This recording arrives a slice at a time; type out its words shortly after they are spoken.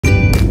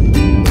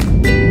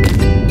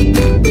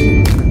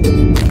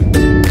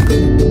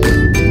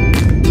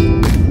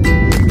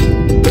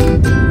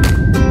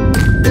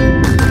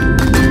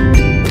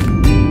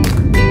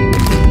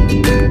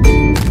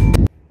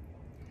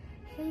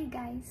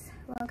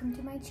welcome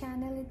to my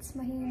channel. It's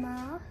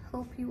Mahima.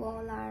 Hope you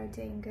all are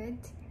doing good.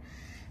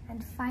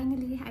 And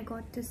finally I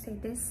got to say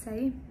this,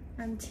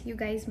 and you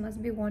guys must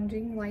be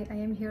wondering why I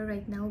am here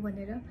right now.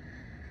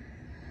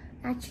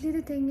 Actually,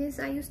 the thing is,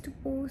 I used to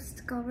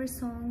post cover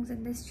songs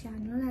in this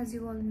channel, as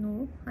you all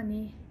know.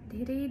 Ani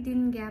dherai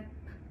din gap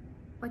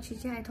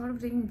pachi chai I thought of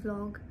doing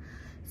vlog,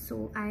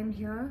 so I am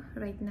here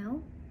right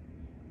now.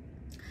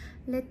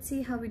 Let's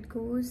see how it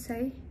goes.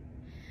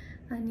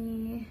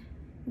 Ani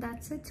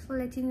that's it for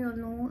letting you all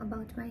know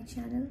about my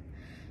channel.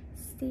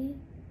 Stay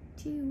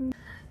tuned.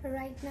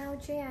 Right now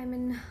I'm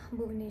in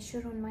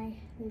Bhubaneshwar on my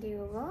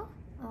layover.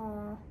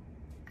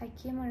 I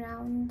came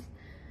around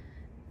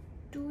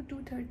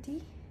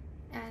 2:30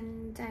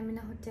 and I'm in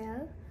a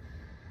hotel.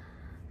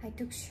 I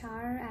took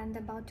shower and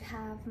about to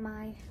have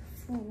my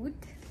food.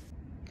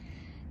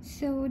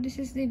 So this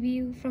is the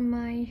view from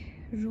my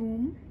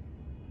room.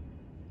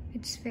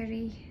 It's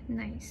very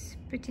nice,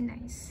 pretty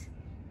nice.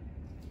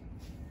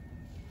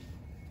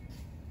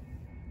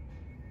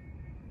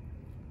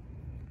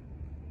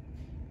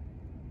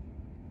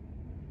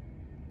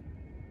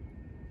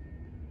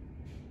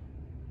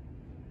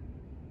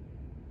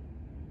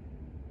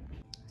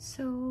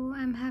 So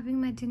I'm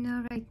having my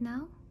dinner right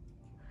now.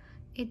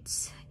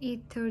 It's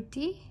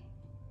 8:30.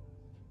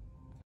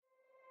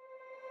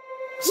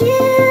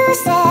 You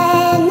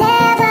said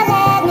never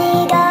let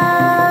me go.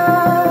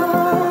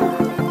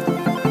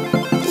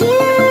 You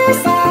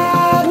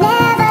said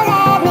never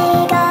let me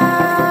go.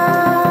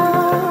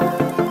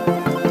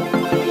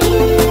 You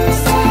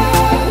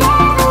said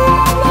never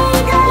let me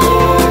go.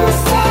 You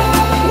said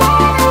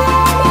never let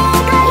me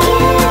go.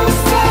 You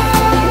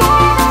said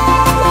never let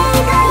me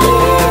go. You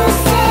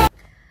said.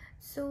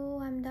 So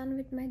I'm done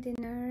with my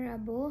dinner,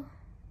 abo.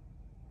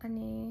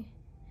 Ani,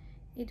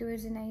 it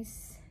was a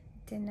nice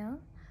dinner.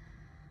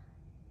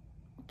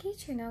 Okay,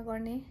 chena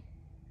garne.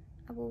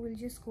 Abo we'll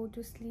just go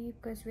to sleep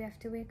because we have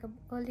to wake up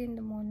early in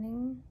the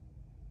morning.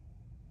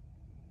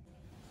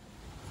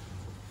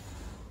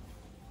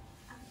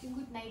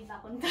 Good night,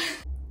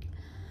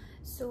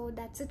 so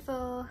that's it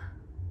for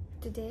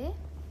today.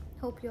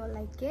 Hope you all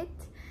like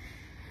it.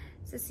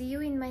 So see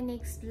you in my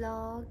next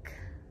vlog.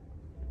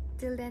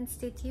 Till then,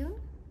 stay tuned.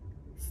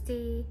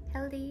 Stay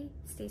healthy,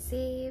 stay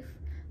safe.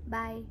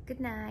 Bye. Good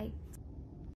night.